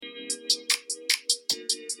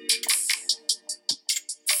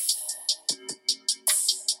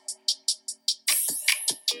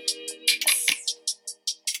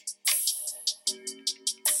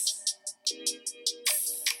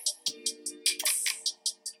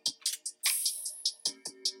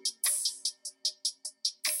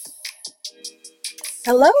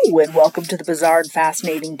Hello, and welcome to the Bizarre and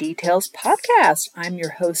Fascinating Details podcast. I'm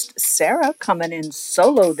your host, Sarah, coming in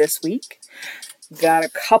solo this week. Got a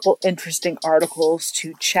couple interesting articles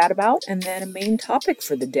to chat about, and then a main topic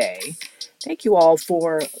for the day. Thank you all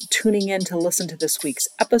for tuning in to listen to this week's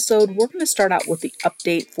episode. We're going to start out with the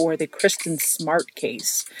update for the Kristen Smart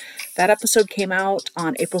case. That episode came out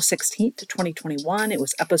on April 16th, 2021. It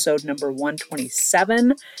was episode number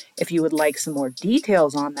 127, if you would like some more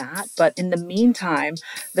details on that. But in the meantime,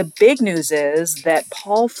 the big news is that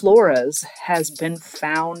Paul Flores has been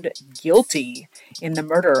found guilty in the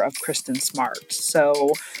murder of Kristen Smart.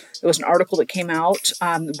 So there was an article that came out.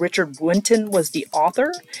 Richard Winton was the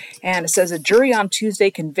author, and it says a jury on Tuesday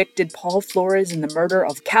convicted Paul Flores in the murder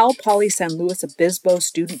of Cal Poly San Luis Obispo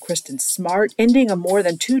student Kristen Smart, ending a more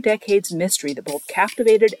than 2 decades mystery that both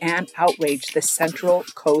captivated and outraged the Central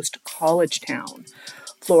Coast college town.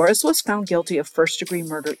 Flores was found guilty of first-degree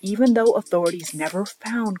murder even though authorities never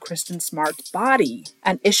found Kristen Smart's body,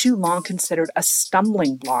 an issue long considered a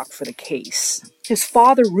stumbling block for the case. His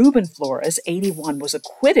father, Ruben Flores, 81, was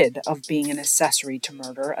acquitted of being an accessory to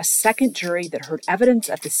murder. A second jury that heard evidence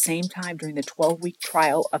at the same time during the 12-week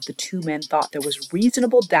trial of the two men thought there was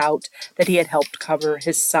reasonable doubt that he had helped cover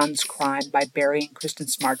his son's crime by burying Kristen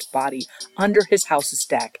Smart's body under his house's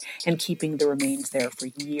deck and keeping the remains there for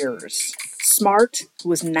years. Smart, who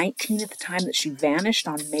was 19 at the time that she vanished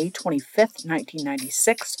on May 25th,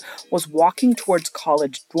 1996, was walking towards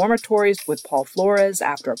college dormitories with Paul Flores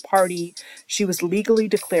after a party. She was legally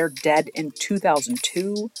declared dead in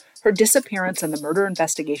 2002. Her disappearance and the murder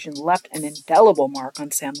investigation left an indelible mark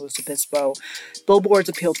on San Luis Obispo. Billboards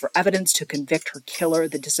appealed for evidence to convict her killer.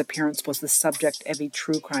 The disappearance was the subject of a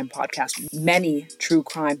true crime podcast, many true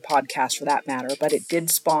crime podcasts for that matter, but it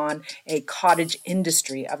did spawn a cottage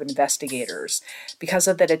industry of investigators. Because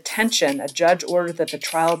of that attention, a judge ordered that the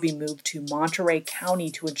trial be moved to Monterey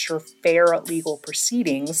County to ensure fair legal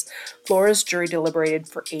proceedings. Flores' jury deliberated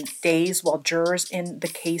for 8 days, while jurors in the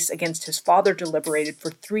case against his father deliberated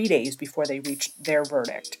for 3 days before they reached their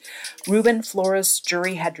verdict. Ruben Flores'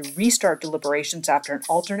 jury had to restart deliberations after an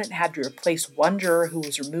alternate had to replace one juror who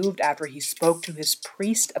was removed after he spoke to his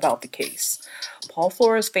priest about the case. Paul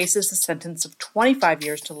Flores faces a sentence of 25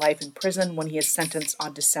 years to life in prison when he is sentenced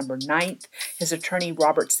on December 9th. His attorney,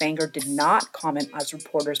 Robert Sanger, did not comment as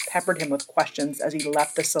reporters peppered him with questions as he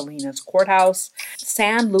left the Salinas courthouse.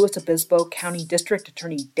 San Luis Obispo County District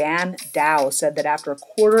Attorney Dan Dow said that after a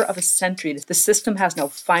quarter of a century, the system has now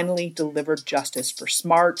finally delivered justice for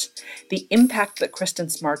Smart. The impact that Kristen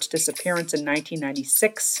Smart's disappearance in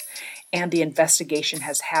 1996 and the investigation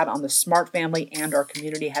has had on the Smart family and our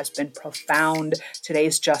community has been profound.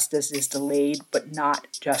 Today's justice is delayed, but not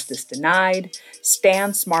justice denied.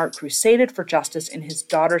 Stan Smart crusaded for justice in his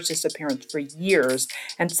daughter's disappearance for years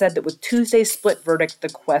and said that with Tuesday's split verdict, the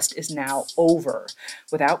quest is now over.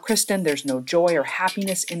 Without Kristen, there's no joy or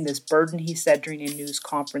happiness in this burden, he said during a news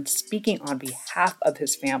conference, speaking on behalf of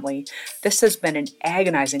his family. This has been an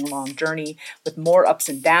agonizing long journey with more ups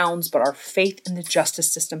and downs, but our faith in the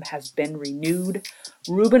justice system has been renewed.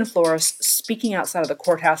 Ruben Flores, speaking outside of the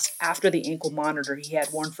courthouse after the ankle monitor he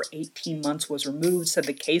had worn for 18 months was removed, said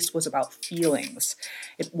the case was about feelings.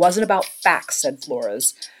 It wasn't about facts, said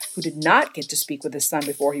Flores, who did not get to speak with his son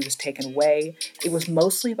before he was taken away. It was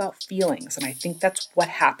mostly about feelings, and I think that's what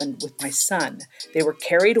happened with my son. They were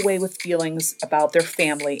carried away with feelings about their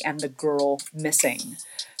family and the girl missing.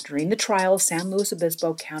 During the trial, San Luis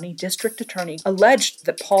Obispo County District Attorney alleged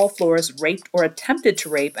that Paul Flores raped or attempted to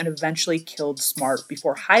rape and eventually killed Smart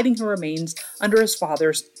before hiding her remains under his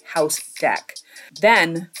father's house deck.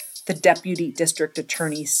 Then, the deputy district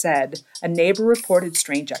attorney said a neighbor reported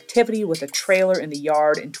strange activity with a trailer in the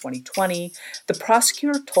yard in 2020. The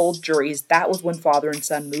prosecutor told juries that was when father and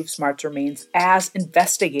son moved Smart's remains as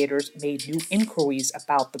investigators made new inquiries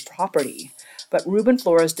about the property. But Ruben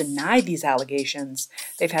Flores denied these allegations.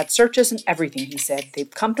 They've had searches and everything, he said. They've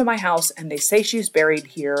come to my house and they say she's buried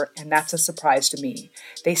here, and that's a surprise to me.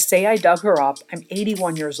 They say I dug her up. I'm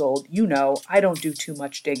 81 years old. You know, I don't do too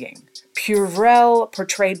much digging. Purell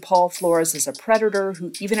portrayed Paul Flores as a predator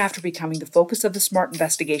who, even after becoming the focus of the Smart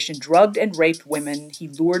investigation, drugged and raped women he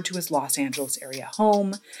lured to his Los Angeles area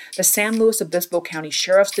home. The San Luis Obispo County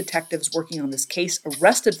Sheriff's detectives working on this case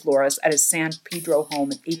arrested Flores at his San Pedro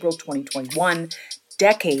home in April 2021,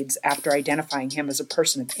 decades after identifying him as a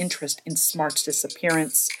person of interest in Smart's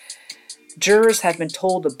disappearance. Jurors have been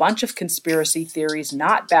told a bunch of conspiracy theories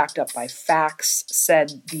not backed up by facts,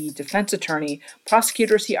 said the defense attorney.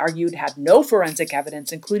 Prosecutors, he argued, had no forensic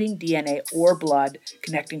evidence, including DNA or blood,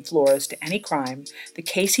 connecting Flores to any crime. The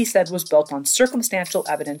case, he said, was built on circumstantial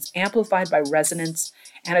evidence amplified by resonance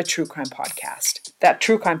and a true crime podcast. That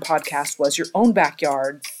true crime podcast was Your Own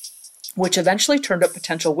Backyard, which eventually turned up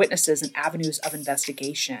potential witnesses and avenues of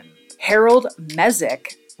investigation. Harold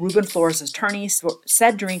Mezek, Ruben Flores' attorney,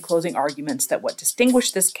 said during closing arguments that what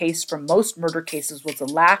distinguished this case from most murder cases was the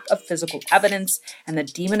lack of physical evidence and the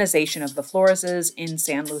demonization of the Floreses in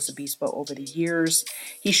San Luis Obispo over the years.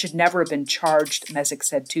 He should never have been charged, Mezek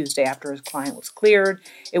said Tuesday after his client was cleared.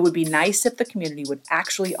 It would be nice if the community would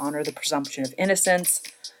actually honor the presumption of innocence.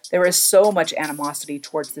 There is so much animosity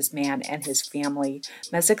towards this man and his family.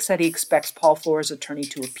 Mezek said he expects Paul Flores' attorney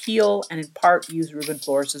to appeal and in part use Ruben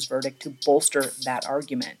Flores' verdict to bolster that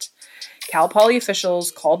argument. Cal Poly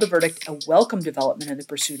officials called the verdict a welcome development in the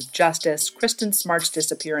pursuit of justice. Kristen Smart's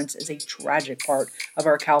disappearance is a tragic part of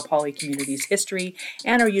our Cal Poly community's history,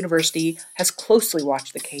 and our university has closely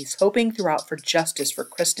watched the case, hoping throughout for justice for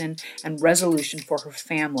Kristen and resolution for her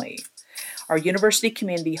family. Our university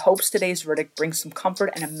community hopes today's verdict brings some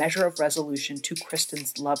comfort and a measure of resolution to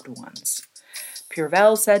Kristen's loved ones.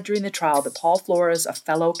 Purvel said during the trial that Paul Flores, a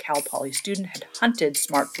fellow Cal Poly student, had hunted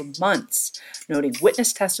Smart for months, noting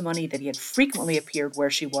witness testimony that he had frequently appeared where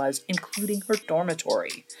she was, including her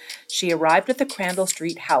dormitory. She arrived at the Crandall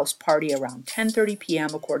Street house party around 10:30 p.m.,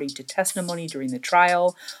 according to testimony during the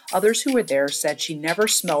trial. Others who were there said she never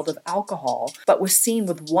smelled of alcohol, but was seen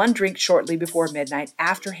with one drink shortly before midnight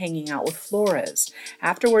after hanging out with Flores.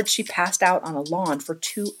 Afterwards, she passed out on a lawn for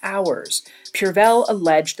 2 hours. Purvel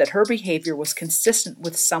alleged that her behavior was consistent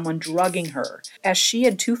with someone drugging her. As she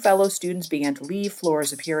and two fellow students began to leave,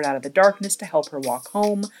 Flores appeared out of the darkness to help her walk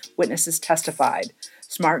home, witnesses testified.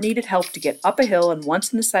 Smart needed help to get up a hill, and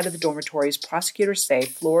once in the sight of the dormitories, prosecutors say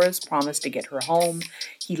Flores promised to get her home.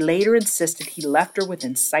 He later insisted he left her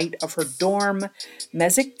within sight of her dorm.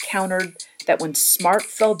 Mezek countered that when Smart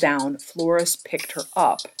fell down, Flores picked her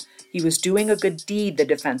up. He was doing a good deed, the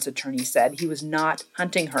defense attorney said. He was not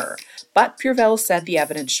hunting her. But Purvel said the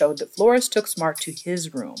evidence showed that Flores took Smart to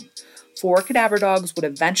his room. 4 cadaver dogs would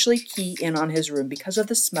eventually key in on his room because of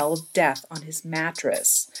the smell of death on his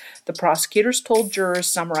mattress. The prosecutors told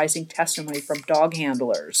jurors summarizing testimony from dog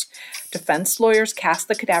handlers. Defense lawyers cast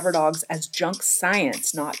the cadaver dogs as junk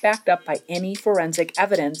science, not backed up by any forensic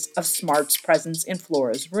evidence of Smart's presence in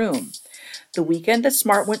Flores' room. The weekend that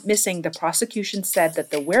Smart went missing, the prosecution said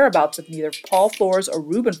that the whereabouts of neither Paul Flores or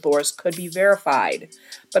Ruben Flores could be verified.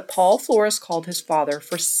 But Paul Flores called his father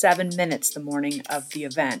for 7 minutes the morning of the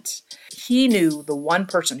event. He knew the one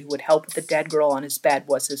person who would help with the dead girl on his bed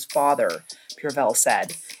was his father, Purvel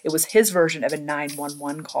said. It was his version of a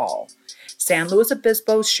 911 call. San Luis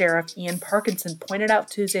Obispo Sheriff Ian Parkinson pointed out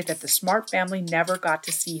Tuesday that the Smart family never got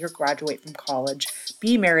to see her graduate from college,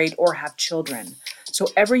 be married, or have children. So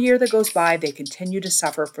every year that goes by, they continue to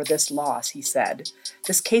suffer for this loss, he said.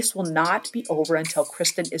 This case will not be over until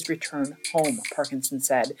Kristen is returned home, Parkinson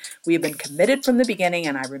said. We have been committed from the beginning,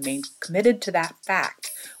 and I remain committed to that fact.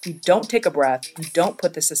 We don't take a breath. We don't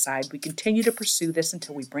put this aside. We continue to pursue this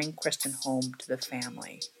until we bring Kristen home to the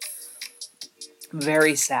family.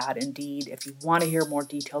 Very sad indeed. If you want to hear more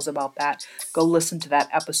details about that, go listen to that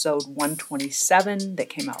episode 127 that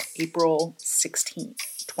came out April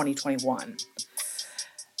 16th, 2021.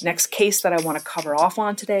 Next case that I want to cover off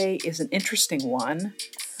on today is an interesting one.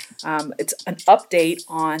 It's an update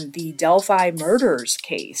on the Delphi murders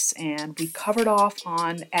case, and we covered off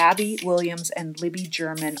on Abby Williams and Libby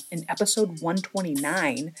German in episode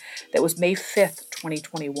 129. That was May 5th,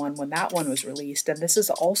 2021, when that one was released, and this is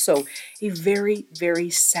also a very, very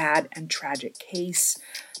sad and tragic case.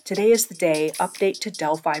 Today is the day. Update to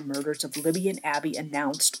Delphi murders of Libby and Abby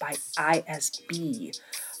announced by ISB.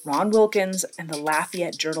 Ron Wilkins and the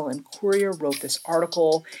Lafayette Journal and Courier wrote this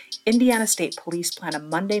article. Indiana State Police plan a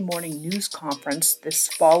Monday morning news conference this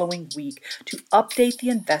following week to update the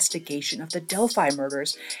investigation of the Delphi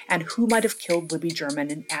murders and who might have killed Libby German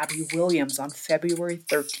and Abby Williams on February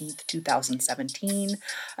 13th, 2017.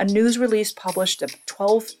 A news release published at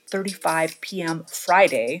 12:35 p.m.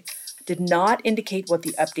 Friday did not indicate what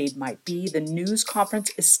the update might be. The news conference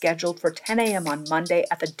is scheduled for 10 a.m. on Monday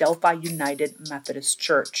at the Delphi United Methodist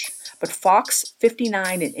Church. But Fox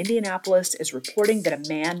 59 in Indianapolis is reporting that a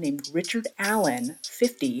man named Richard Allen,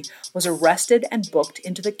 50, was arrested and booked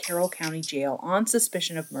into the Carroll County Jail on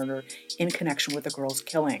suspicion of murder in connection with the girls'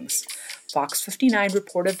 killings. Fox 59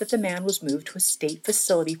 reported that the man was moved to a state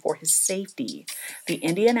facility for his safety. The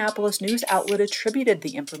Indianapolis news outlet attributed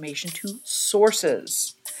the information to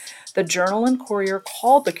sources. The Journal and Courier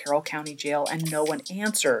called the Carroll County Jail and no one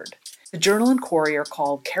answered. The Journal and Courier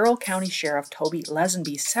called Carroll County Sheriff Toby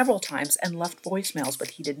Lesenby several times and left voicemails,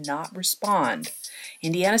 but he did not respond.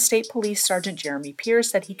 Indiana State Police Sergeant Jeremy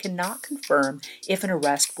Pierce said he cannot confirm if an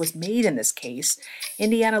arrest was made in this case.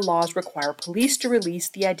 Indiana laws require police to release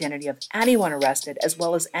the identity of anyone arrested as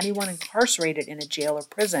well as anyone incarcerated in a jail or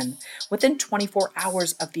prison within 24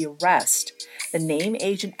 hours of the arrest. The name,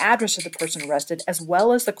 age, and address of the person arrested, as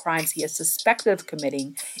well as the crimes he is suspected of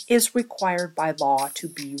committing, is required by law to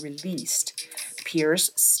be released. Pierce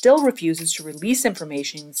still refuses to release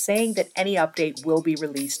information, saying that any update will be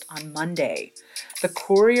released on Monday. The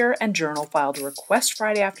Courier and Journal filed a request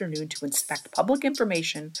Friday afternoon to inspect public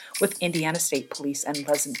information with Indiana State Police and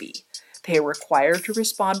Lesenby. They are required to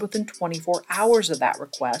respond within 24 hours of that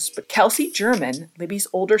request, but Kelsey German, Libby's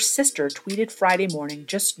older sister, tweeted Friday morning,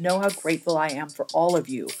 "Just know how grateful I am for all of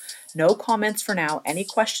you. No comments for now. Any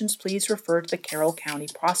questions, please refer to the Carroll County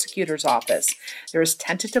Prosecutor's Office. There is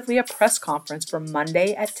tentatively a press conference for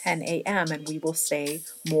Monday at 10 a.m., and we will say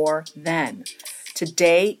more then.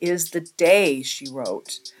 Today is the day," she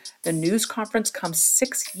wrote. The news conference comes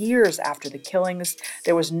 6 years after the killings.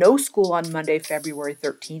 There was no school on Monday, February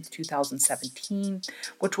 13th, 2017,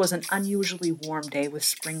 which was an unusually warm day with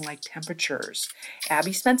spring-like temperatures.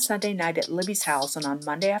 Abby spent Sunday night at Libby's house, and on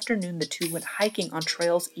Monday afternoon the two went hiking on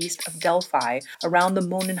trails east of Delphi around the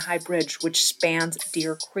Monon High Bridge, which spans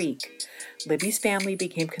Deer Creek. Libby's family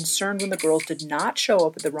became concerned when the girls did not show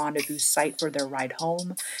up at the rendezvous site for their ride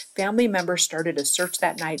home. Family members started a search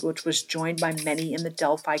that night, which was joined by many in the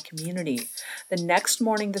Delphi community. The next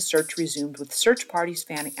morning, the search resumed with search parties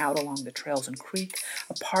fanning out along the trails and creek.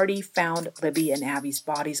 A party found Libby and Abby's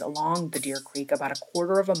bodies along the Deer Creek about a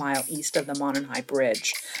quarter of a mile east of the Monon High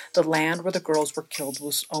Bridge. The land where the girls were killed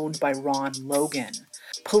was owned by Ron Logan.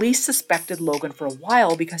 Police suspected Logan for a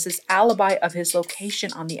while because his alibi of his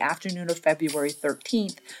location on the afternoon of February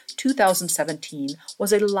 13th, 2017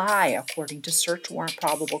 was a lie, according to search warrant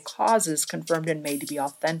probable causes confirmed in May to be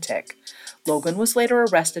authentic. Logan was later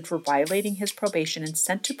arrested for violating his probation and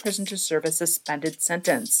sent to prison to serve a suspended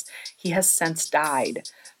sentence. He has since died.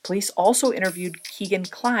 Police also interviewed Keegan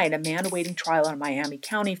Klein, a man awaiting trial in Miami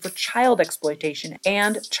County for child exploitation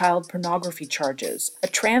and child pornography charges. A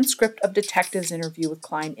transcript of detectives' interview with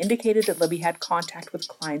Klein indicated that Libby had contact with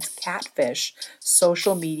Klein's Catfish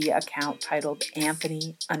social media account titled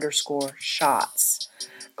Anthony_Shots.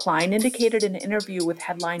 Klein indicated in an interview with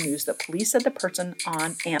Headline News that police said the person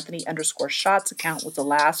on Anthony_Shots account was the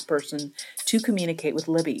last person to communicate with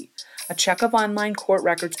Libby. A check of online court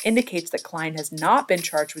records indicates that Klein has not been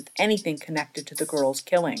charged with anything connected to the girls'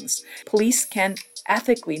 killings. Police can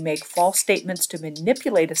ethically make false statements to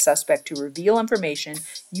manipulate a suspect to reveal information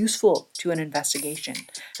useful to an investigation.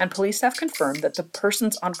 And police have confirmed that the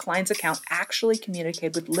persons on Klein's account actually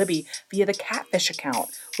communicated with Libby via the Catfish account,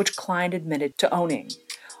 which Klein admitted to owning.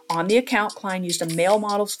 On the account, Klein used a male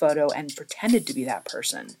model's photo and pretended to be that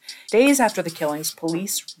person. Days after the killings,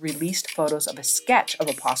 police released photos of a sketch of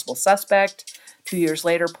a possible suspect. 2 years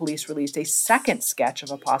later, police released a second sketch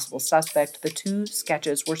of a possible suspect. The two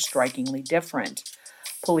sketches were strikingly different.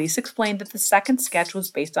 Police explained that the second sketch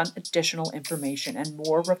was based on additional information and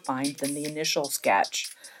more refined than the initial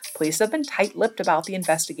sketch. Police have been tight-lipped about the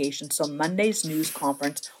investigation, so Monday's news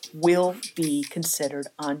conference will be considered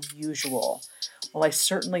unusual. Well, I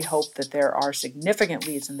certainly hope that there are significant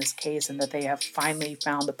leads in this case and that they have finally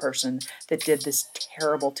found the person that did this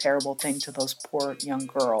terrible, terrible thing to those poor young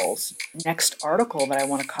girls. Next article that I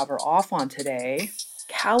want to cover off on today: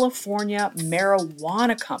 California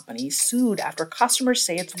marijuana company sued after customers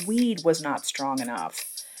say its weed was not strong enough.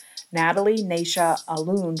 Natalie Nasha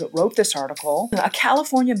Alund wrote this article. A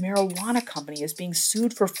California marijuana company is being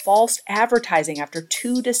sued for false advertising after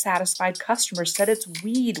 2 dissatisfied customers said its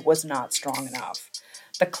weed was not strong enough.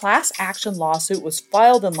 The class action lawsuit was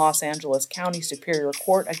filed in Los Angeles County Superior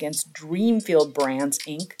Court against Dreamfield Brands,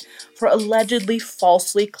 Inc. for allegedly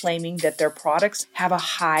falsely claiming that their products have a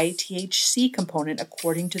high THC component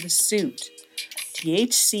according to the suit.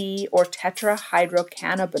 THC, or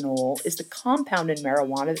tetrahydrocannabinol, is the compound in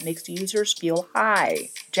marijuana that makes users feel high.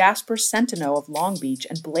 Jasper Centeno of Long Beach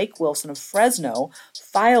and Blake Wilson of Fresno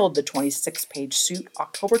filed the 26-page suit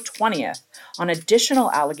October 20th on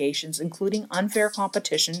additional allegations including unfair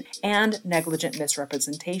competition and negligent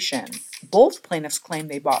misrepresentation. Both plaintiffs claim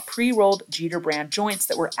they bought pre-rolled Jeter brand joints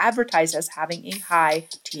that were advertised as having a high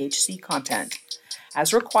THC content.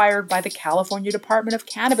 As required by the California Department of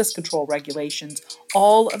Cannabis Control regulations,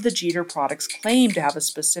 all of the Jeeter products claim to have a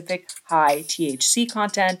specific high THC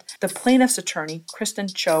content, the plaintiff's attorney, Kristen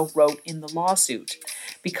Cho, wrote in the lawsuit.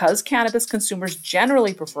 Because cannabis consumers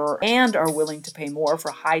generally prefer and are willing to pay more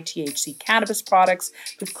for high THC cannabis products,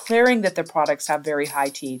 declaring that their products have very high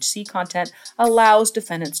THC content allows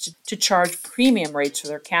defendants to charge premium rates for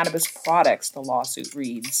their cannabis products, the lawsuit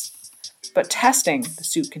reads. But testing, the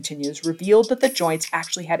suit continues, revealed that the joints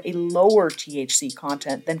actually had a lower THC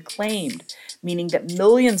content than claimed, meaning that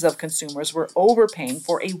millions of consumers were overpaying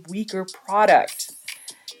for a weaker product.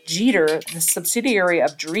 Jeeter, the subsidiary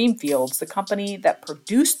of Dreamfields, the company that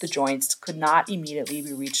produced the joints, could not immediately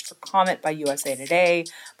be reached for comment by USA Today,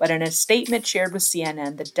 but in a statement shared with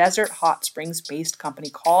CNN, the Desert Hot Springs-based company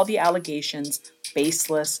called the allegations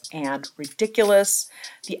baseless and ridiculous.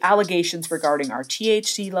 The allegations regarding our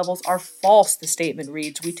THC levels are false, the statement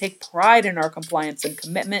reads. We take pride in our compliance and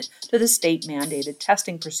commitment to the state-mandated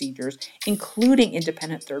testing procedures, including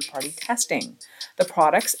independent third-party testing. The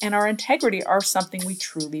products and our integrity are something we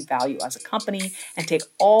truly value as a company and take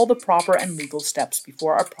all the proper and legal steps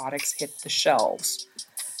before our products hit the shelves.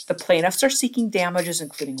 The plaintiffs are seeking damages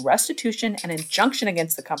including restitution and injunction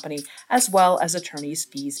against the company, as well as attorney's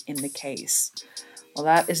fees in the case. Well,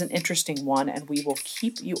 that is an interesting one, and we will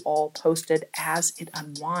keep you all posted as it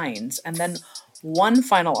unwinds. And then one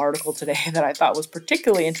final article today that I thought was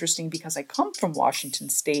particularly interesting because I come from Washington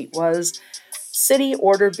State was city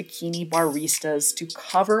ordered bikini baristas to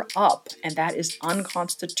cover up, and that is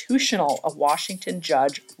unconstitutional, a Washington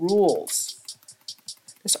judge rules.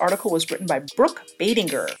 This article was written by Brooke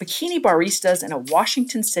Badinger. Bikini baristas in a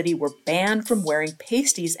Washington city were banned from wearing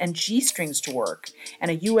pasties and G-strings to work,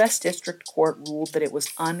 and a U.S. District Court ruled that it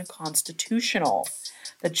was unconstitutional.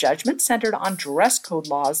 The judgment centered on dress code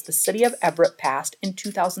laws the city of Everett passed in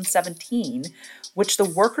 2017, which the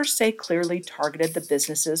workers say clearly targeted the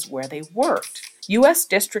businesses where they worked. U.S.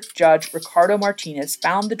 District Judge Ricardo Martinez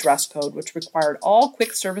found the dress code, which required all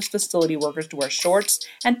quick service facility workers to wear shorts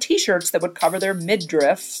and t-shirts that would cover their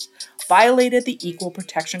midriffs, violated the Equal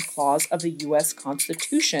Protection Clause of the U.S.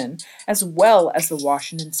 Constitution, as well as the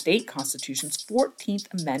Washington State Constitution's 14th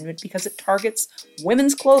Amendment because it targets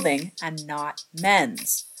women's clothing and not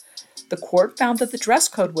men's. The court found that the dress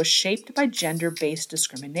code was shaped by gender-based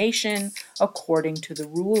discrimination, according to the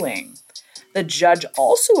ruling. The judge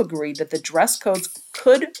also agreed that the dress codes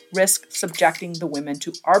could risk subjecting the women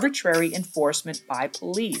to arbitrary enforcement by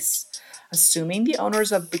police. Assuming the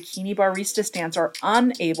owners of bikini barista stands are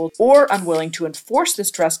unable or unwilling to enforce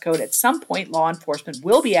this dress code, at some point law enforcement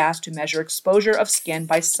will be asked to measure exposure of skin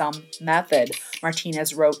by some method,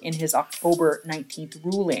 Martinez wrote in his October 19th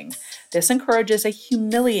ruling. This encourages a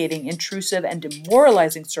humiliating, intrusive, and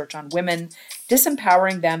demoralizing search on women,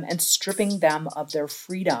 disempowering them and stripping them of their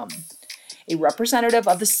freedom. A representative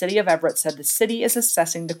of the city of Everett said the city is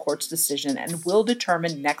assessing the court's decision and will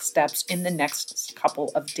determine next steps in the next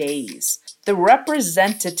couple of days. The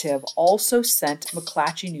representative also sent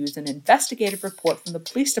McClatchy News an investigative report from the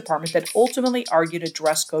police department that ultimately argued a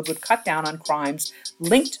dress code would cut down on crimes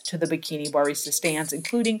linked to the bikini barista stands,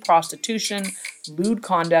 including prostitution, lewd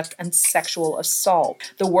conduct, and sexual assault.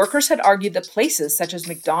 The workers had argued that places such as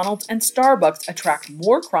McDonald's and Starbucks attract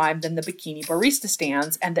more crime than the bikini barista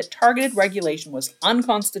stands, and that targeted regulation was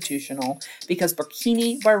unconstitutional because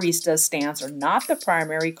bikini barista stands are not the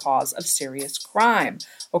primary cause of serious crime,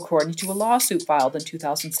 according to a lawsuit filed in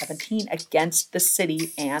 2017 against the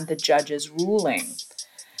city and the judge's ruling.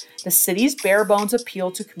 The city's bare-bones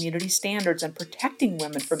appeal to community standards and protecting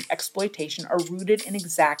women from exploitation are rooted in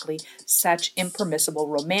exactly such impermissible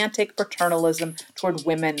romantic paternalism toward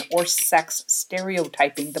women or sex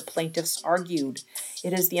stereotyping, the plaintiffs argued.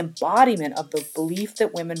 It is the embodiment of the belief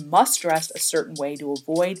that women must dress a certain way to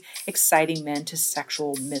avoid exciting men to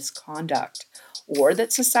sexual misconduct, or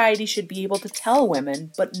that society should be able to tell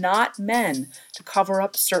women, but not men, to cover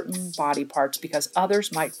up certain body parts because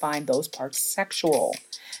others might find those parts sexual.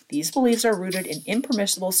 These beliefs are rooted in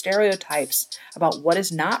impermissible stereotypes about what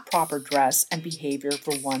is not proper dress and behavior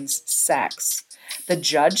for one's sex. The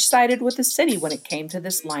judge sided with the city when it came to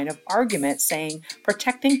this line of argument, saying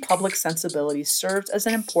protecting public sensibilities serves as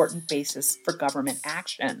an important basis for government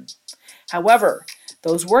action. However,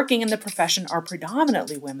 those working in the profession are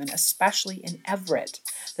predominantly women, especially in Everett.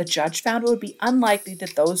 The judge found it would be unlikely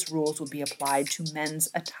that those rules would be applied to men's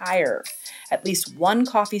attire. At least one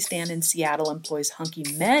coffee stand in Seattle employs hunky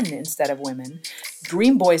men instead of women.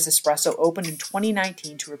 Dream Boys Espresso opened in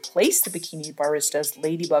 2019 to replace the Bikini Barista's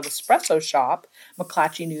Ladybug Espresso shop,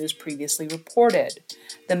 McClatchy News previously reported.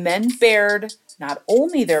 The men bared not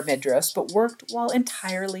only their midriffs, but worked while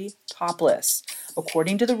entirely topless.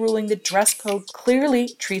 According to the ruling, the dress code clearly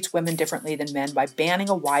treats women differently than men by banning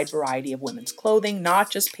a wide variety of women's clothing, not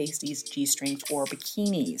just pasties, G-strings, or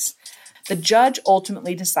bikinis. The judge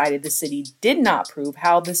ultimately decided the city did not prove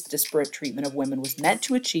how this disparate treatment of women was meant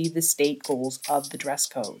to achieve the state goals of the dress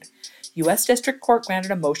code. U.S. District Court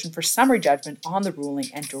granted a motion for summary judgment on the ruling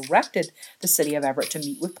and directed the city of Everett to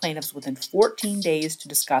meet with plaintiffs within 14 days to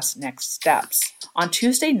discuss next steps. On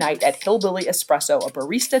Tuesday night at Hillbilly Espresso, a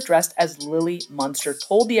barista dressed as Lily Munster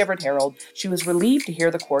told the Everett Herald she was relieved to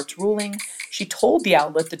hear the court's ruling. She told the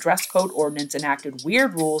outlet the dress code ordinance enacted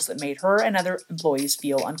weird rules that made her and other employees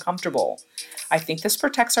feel uncomfortable. I think this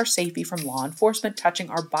protects our safety from law enforcement touching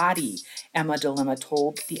our body, Emma Dilemma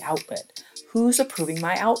told the outlet. Who's approving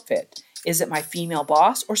my outfit? Is it my female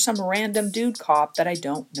boss or some random dude cop that I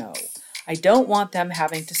don't know? I don't want them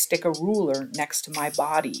having to stick a ruler next to my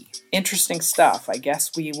body. Interesting stuff. I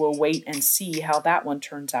guess we will wait and see how that one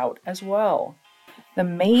turns out as well. The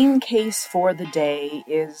main case for the day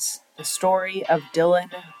is the story of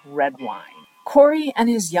Dylan Redwine. Corey and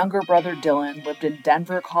his younger brother Dylan lived in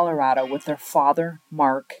Denver, Colorado with their father,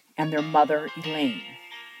 Mark, and their mother, Elaine.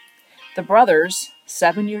 The brothers,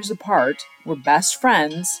 7 years apart, were best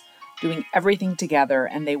friends, doing everything together,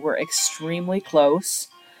 and they were extremely close.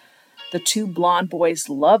 The two blonde boys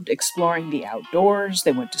loved exploring the outdoors.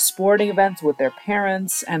 They went to sporting events with their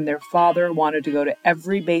parents, and their father wanted to go to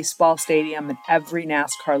every baseball stadium and every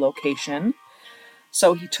NASCAR location.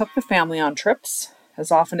 So he took the family on trips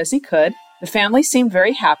as often as he could. The family seemed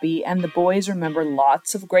very happy, and the boys remember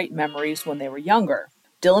lots of great memories when they were younger.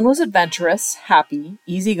 Dylan was adventurous, happy,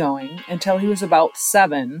 easygoing, until he was about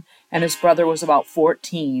 7, and his brother was about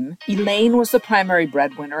 14. Elaine was the primary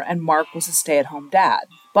breadwinner, and Mark was a stay-at-home dad.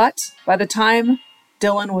 But by the time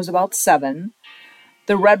Dylan was about 7,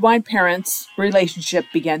 the Redwine parents' relationship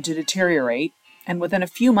began to deteriorate, and within a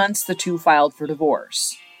few months, the two filed for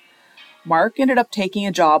divorce. Mark ended up taking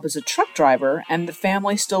a job as a truck driver, and the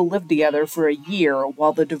family still lived together for a year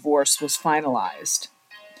while the divorce was finalized.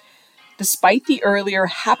 Despite the earlier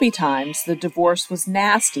happy times, the divorce was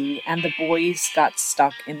nasty, and the boys got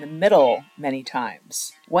stuck in the middle many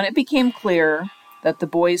times. When it became clear that the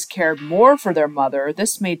boys cared more for their mother,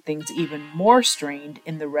 this made things even more strained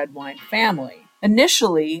in the Redwine family.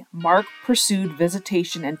 Initially, Mark pursued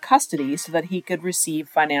visitation and custody so that he could receive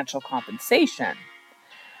financial compensation.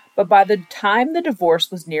 But by the time the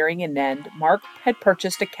divorce was nearing an end, Mark had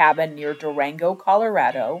purchased a cabin near Durango,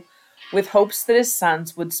 Colorado, with hopes that his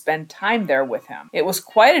sons would spend time there with him. It was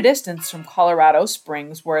quite a distance from Colorado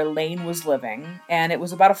Springs, where Elaine was living, and it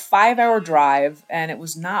was about a 5-hour drive, and it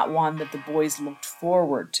was not one that the boys looked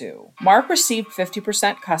forward to. Mark received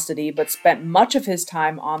 50% custody, but spent much of his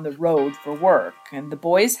time on the road for work, and the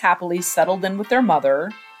boys happily settled in with their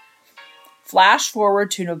mother. Flash forward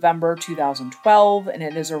to November 2012, and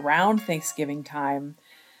it is around Thanksgiving time.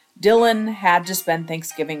 Dylan had to spend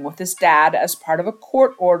Thanksgiving with his dad as part of a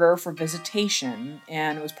court order for visitation,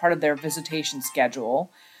 and it was part of their visitation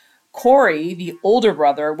schedule. Corey, the older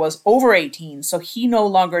brother, was over 18, so he no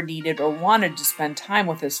longer needed or wanted to spend time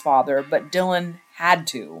with his father, but Dylan had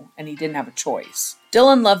to, and he didn't have a choice.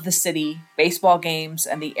 Dylan loved the city, baseball games,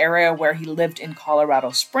 and the area where he lived in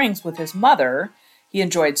Colorado Springs with his mother. He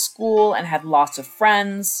enjoyed school and had lots of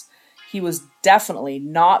friends. He was definitely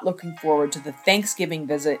not looking forward to the Thanksgiving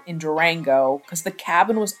visit in Durango because the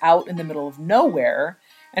cabin was out in the middle of nowhere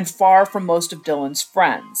and far from most of Dylan's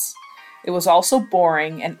friends. It was also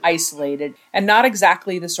boring and isolated and not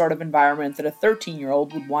exactly the sort of environment that a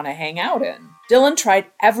 13-year-old would want to hang out in. Dylan tried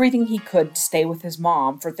everything he could to stay with his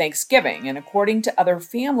mom for Thanksgiving, and according to other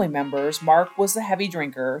family members, Mark was a heavy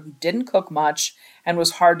drinker who didn't cook much and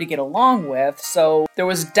was hard to get along with, so there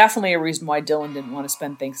was definitely a reason why Dylan didn't want to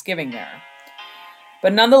spend Thanksgiving there.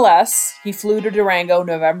 But nonetheless, he flew to Durango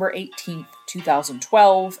November 18th,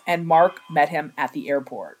 2012, and Mark met him at the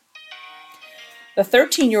airport. The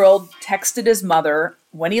 13-year-old texted his mother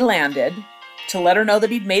when he landed to let her know that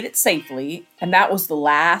he'd made it safely, and that was the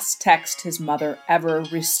last text his mother ever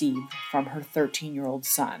received from her 13-year-old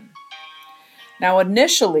son. Now,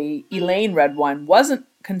 initially, Elaine Redwine wasn't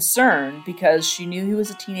concerned because she knew he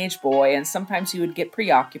was a teenage boy and sometimes he would get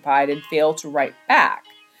preoccupied and fail to write back.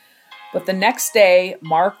 But the next day,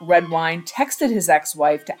 Mark Redwine texted his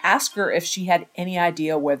ex-wife to ask her if she had any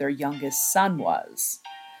idea where their youngest son was.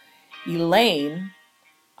 Elaine,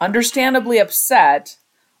 understandably upset,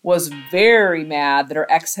 was very mad that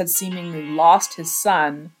her ex had seemingly lost his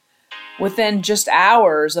son within just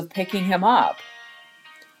hours of picking him up.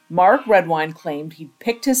 Mark Redwine claimed he'd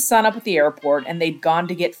picked his son up at the airport and they'd gone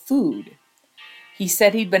to get food. He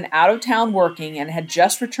said he'd been out of town working and had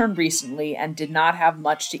just returned recently and did not have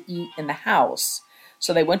much to eat in the house.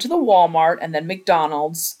 So they went to the Walmart and then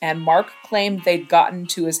McDonald's, and Mark claimed they'd gotten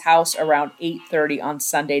to his house around 8:30 on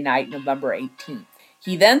Sunday night, November 18th.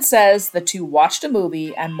 He then says the two watched a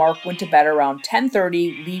movie and Mark went to bed around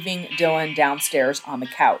 10:30, leaving Dylan downstairs on the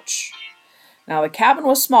couch. Now, the cabin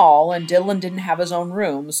was small and Dylan didn't have his own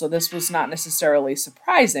room, so this was not necessarily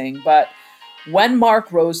surprising, but when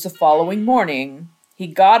Mark rose the following morning, he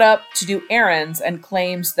got up to do errands and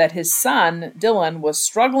claims that his son, Dylan, was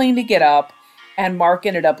struggling to get up, and Mark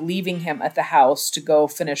ended up leaving him at the house to go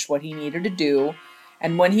finish what he needed to do,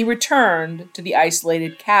 and when he returned to the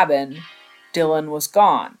isolated cabin, Dylan was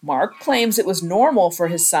gone. Mark claims it was normal for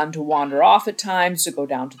his son to wander off at times to go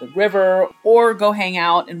down to the river or go hang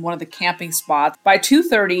out in one of the camping spots. By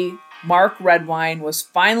 2:30, Mark Redwine was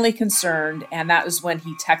finally concerned, and that was when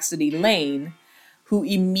he texted Elaine, who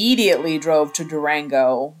immediately drove to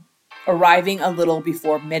Durango, arriving a little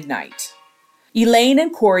before midnight. Elaine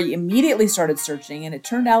and Corey immediately started searching, and it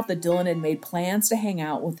turned out that Dylan had made plans to hang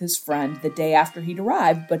out with his friend the day after he'd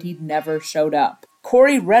arrived, but he'd never showed up.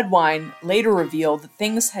 Corey Redwine later revealed that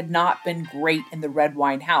things had not been great in the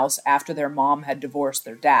Redwine house after their mom had divorced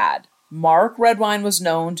their dad. Mark Redwine was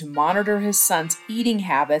known to monitor his son's eating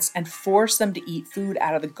habits and force them to eat food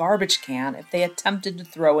out of the garbage can if they attempted to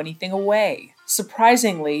throw anything away.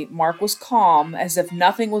 Surprisingly, Mark was calm, as if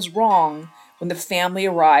nothing was wrong, when the family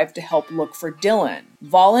arrived to help look for Dylan.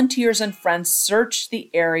 Volunteers and friends searched the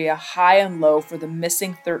area high and low for the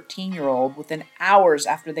missing 13-year-old within hours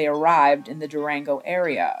after they arrived in the Durango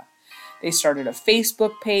area. They started a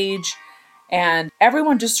Facebook page, and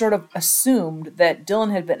everyone just sort of assumed that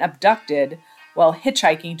Dylan had been abducted while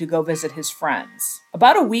hitchhiking to go visit his friends.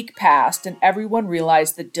 About a week passed, and everyone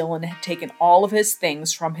realized that Dylan had taken all of his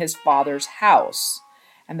things from his father's house.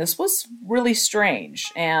 And this was really strange,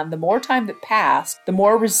 and the more time that passed, the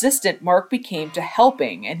more resistant Mark became to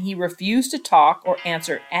helping, and he refused to talk or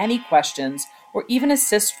answer any questions or even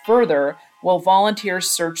assist further while volunteers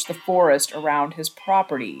searched the forest around his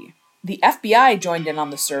property. The FBI joined in on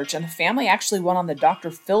the search, and the family actually went on the Dr.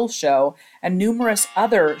 Phil show and numerous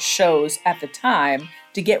other shows at the time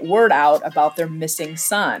to get word out about their missing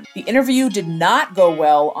son. The interview did not go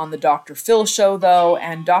well on the Dr. Phil show, though,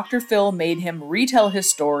 and Dr. Phil made him retell his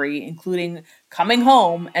story, including coming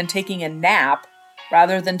home and taking a nap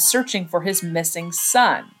rather than searching for his missing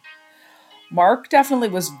son. Mark definitely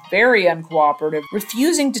was very uncooperative,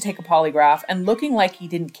 refusing to take a polygraph and looking like he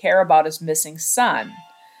didn't care about his missing son.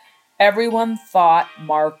 Everyone thought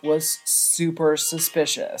Mark was super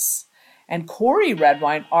suspicious. And Corey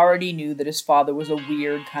Redwine already knew that his father was a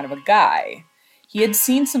weird kind of a guy. He had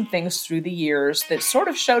seen some things through the years that sort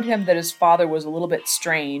of showed him that his father was a little bit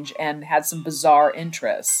strange and had some bizarre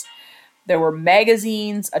interests. There were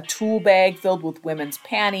magazines, a tool bag filled with women's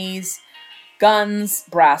panties, guns,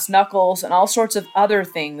 brass knuckles, and all sorts of other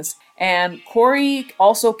things. And Corey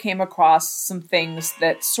also came across some things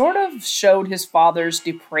that sort of showed his father's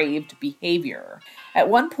depraved behavior. At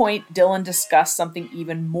one point, Dylan discussed something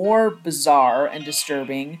even more bizarre and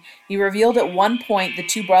disturbing. He revealed at one point the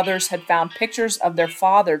two brothers had found pictures of their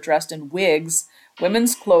father dressed in wigs,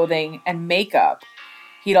 women's clothing, and makeup.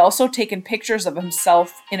 He'd also taken pictures of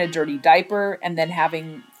himself in a dirty diaper and then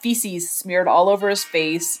having feces smeared all over his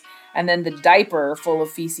face, and then the diaper full of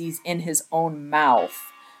feces in his own mouth,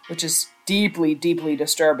 which is deeply, deeply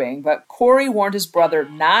disturbing. But Corey warned his brother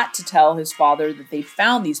not to tell his father that they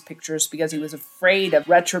found these pictures because he was afraid of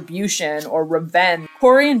retribution or revenge.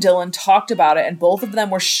 Corey and Dylan talked about it, and both of them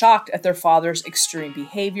were shocked at their father's extreme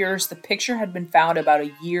behaviors. The picture had been found about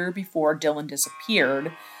a year before Dylan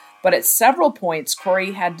disappeared, but at several points,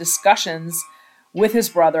 Corey had discussions with his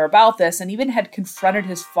brother about this and even had confronted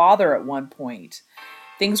his father at one point.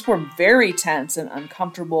 Things were very tense and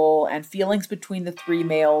uncomfortable, and feelings between the three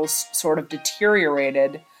males sort of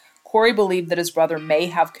deteriorated. Corey believed that his brother may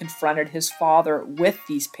have confronted his father with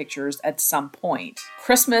these pictures at some point.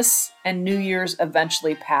 Christmas and New Year's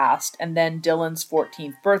eventually passed, and then Dylan's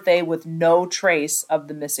 14th birthday with no trace of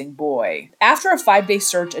the missing boy. After a 5-day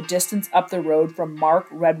search a distance up the road from Mark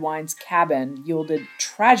Redwine's cabin yielded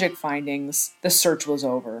tragic findings, the search was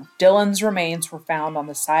over. Dylan's remains were found on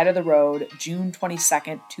the side of the road June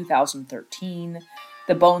 22nd, 2013.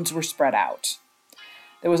 The bones were spread out.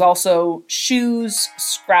 There was also shoes,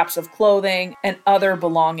 scraps of clothing, and other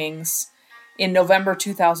belongings. In November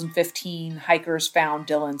 2015, hikers found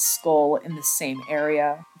Dylan's skull in the same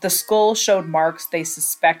area. The skull showed marks they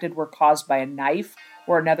suspected were caused by a knife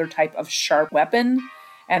or another type of sharp weapon,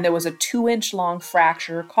 and there was a 2-inch long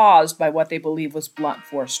fracture caused by what they believe was blunt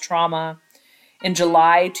force trauma. In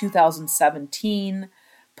July 2017,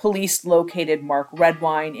 police located Mark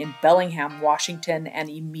Redwine in Bellingham, Washington, and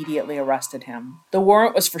immediately arrested him. The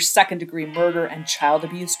warrant was for second-degree murder and child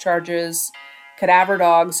abuse charges. Cadaver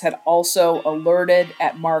dogs had also alerted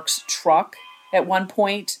at Mark's truck at one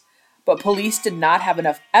point, but police did not have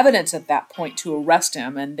enough evidence at that point to arrest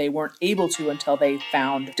him, and they weren't able to until they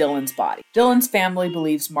found Dylan's body. Dylan's family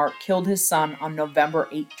believes Mark killed his son on November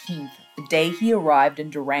 18th, the day he arrived in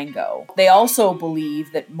Durango. They also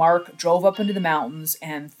believe that Mark drove up into the mountains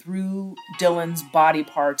and threw Dylan's body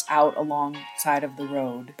parts out alongside of the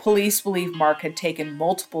road. Police believe Mark had taken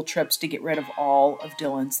multiple trips to get rid of all of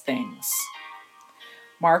Dylan's things.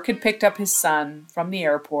 Mark had picked up his son from the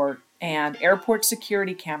airport, and airport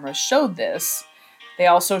security cameras showed this. They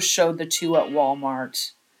also showed the two at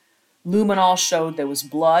Walmart. Luminol showed there was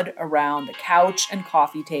blood around the couch and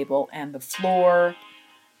coffee table and the floor.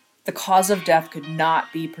 The cause of death could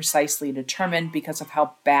not be precisely determined because of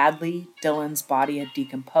how badly Dylan's body had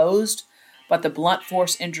decomposed, but the blunt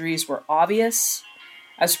force injuries were obvious.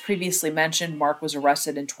 As previously mentioned, Mark was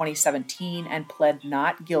arrested in 2017 and pled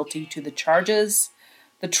not guilty to the charges.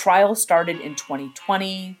 The trial started in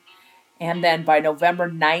 2020, and then by November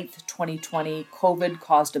 9th, 2020, COVID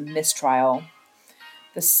caused a mistrial.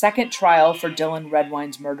 The second trial for Dylan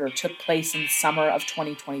Redwine's murder took place in the summer of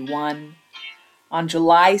 2021. On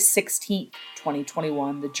July 16th,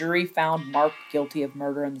 2021, the jury found Mark guilty of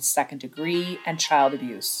murder in the second degree and child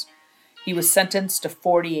abuse. He was sentenced to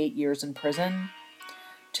 48 years in prison.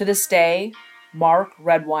 To this day, Mark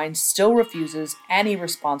Redwine still refuses any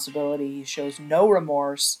responsibility. He shows no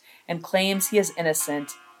remorse and claims he is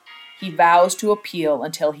innocent. He vows to appeal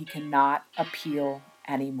until he cannot appeal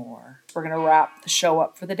anymore. We're going to wrap the show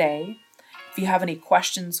up for the day. If you have any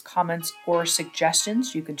questions, comments, or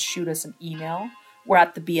suggestions, you can shoot us an email. We're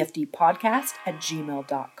at the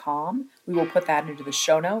bfdpodcast@gmail.com. We will put that into the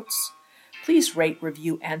show notes. Please rate,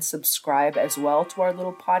 review, and subscribe as well to our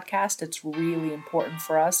little podcast. It's really important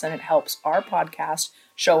for us, and it helps our podcast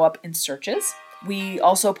show up in searches. We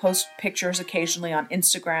also post pictures occasionally on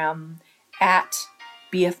Instagram at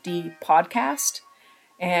BFD Podcast,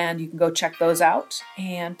 and you can go check those out.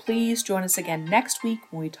 And please join us again next week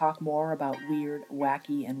when we talk more about weird,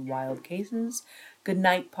 wacky, and wild cases. Good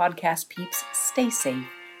night, podcast peeps. Stay safe,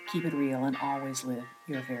 keep it real, and always live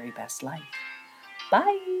your very best life.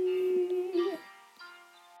 Bye!